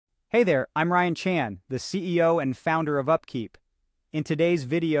Hey there, I'm Ryan Chan, the CEO and founder of UpKeep. In today's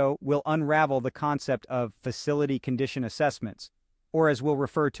video, we'll unravel the concept of facility condition assessments, or as we'll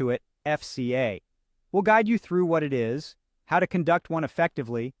refer to it, FCA. We'll guide you through what it is, how to conduct one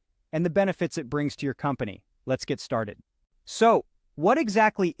effectively, and the benefits it brings to your company. Let's get started. So, what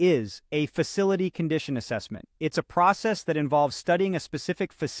exactly is a facility condition assessment? It's a process that involves studying a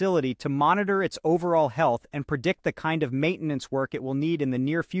specific facility to monitor its overall health and predict the kind of maintenance work it will need in the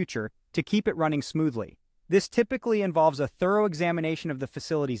near future to keep it running smoothly. This typically involves a thorough examination of the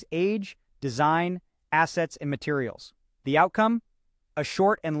facility's age, design, assets, and materials. The outcome? A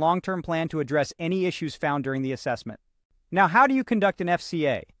short and long-term plan to address any issues found during the assessment. Now, how do you conduct an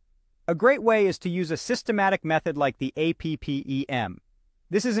FCA? A great way is to use a systematic method like the APPEM.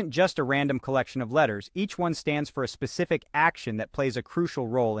 This isn't just a random collection of letters. Each one stands for a specific action that plays a crucial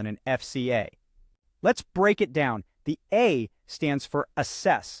role in an FCA. Let's break it down. The A stands for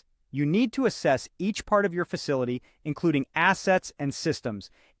assess. You need to assess each part of your facility, including assets and systems.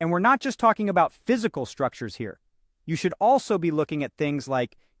 And we're not just talking about physical structures here. You should also be looking at things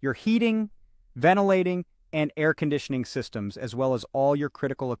like your heating, ventilating, and air conditioning systems, as well as all your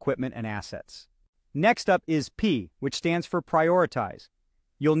critical equipment and assets. Next up is P, which stands for prioritize.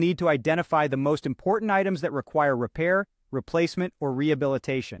 You'll need to identify the most important items that require repair, replacement, or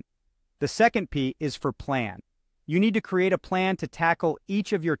rehabilitation. The second P is for plan. You need to create a plan to tackle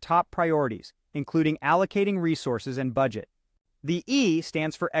each of your top priorities, including allocating resources and budget. The E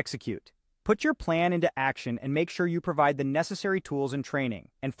stands for execute. Put your plan into action and make sure you provide the necessary tools and training.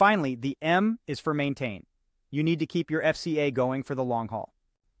 And finally, the M is for maintain. You need to keep your FCA going for the long haul.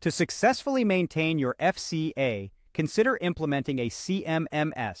 To successfully maintain your FCA, consider implementing a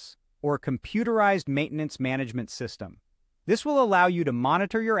CMMS, or Computerized Maintenance Management System. This will allow you to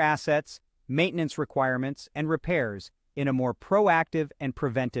monitor your assets, maintenance requirements, and repairs in a more proactive and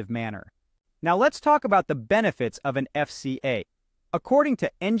preventive manner. Now let's talk about the benefits of an FCA. According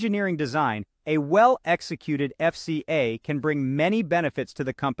to Engineering Design, a well-executed FCA can bring many benefits to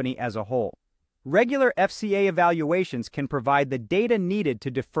the company as a whole. Regular FCA evaluations can provide the data needed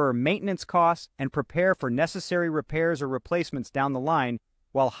to defer maintenance costs and prepare for necessary repairs or replacements down the line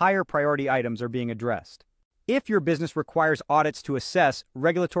while higher priority items are being addressed. If your business requires audits to assess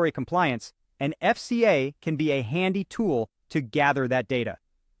regulatory compliance, an FCA can be a handy tool to gather that data.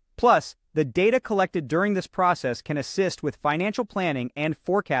 Plus, the data collected during this process can assist with financial planning and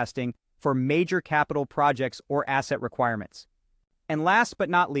forecasting for major capital projects or asset requirements. And last but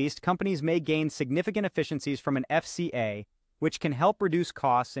not least, companies may gain significant efficiencies from an FCA, which can help reduce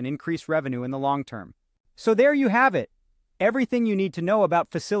costs and increase revenue in the long term. So there you have it. Everything you need to know about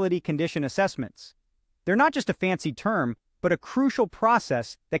facility condition assessments. They're not just a fancy term, but a crucial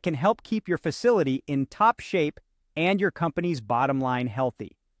process that can help keep your facility in top shape and your company's bottom line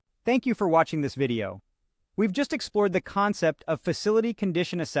healthy. Thank you for watching this video. We've just explored the concept of facility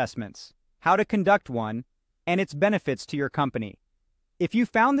condition assessments, how to conduct one, and its benefits to your company. If you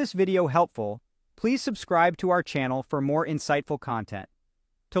found this video helpful, please subscribe to our channel for more insightful content.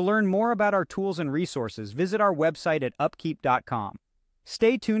 To learn more about our tools and resources, visit our website at upkeep.com.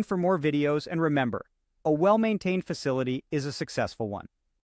 Stay tuned for more videos, and remember, a well-maintained facility is a successful one.